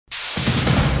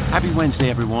Happy Wednesday,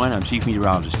 everyone. I'm Chief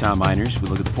Meteorologist Tom Miners. We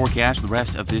look at the forecast for the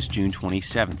rest of this June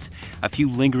 27th. A few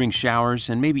lingering showers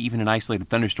and maybe even an isolated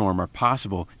thunderstorm are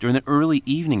possible during the early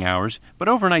evening hours, but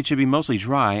overnight should be mostly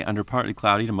dry under partly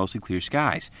cloudy to mostly clear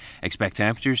skies. Expect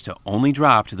temperatures to only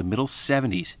drop to the middle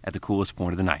 70s at the coolest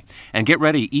point of the night. And get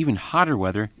ready, even hotter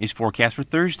weather is forecast for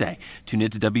Thursday. Tune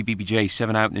in to WBBJ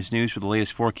 7 Eyewitness News for the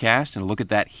latest forecast and a look at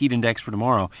that heat index for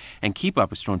tomorrow. And keep up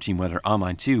with Storm Team Weather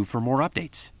online, too, for more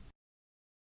updates.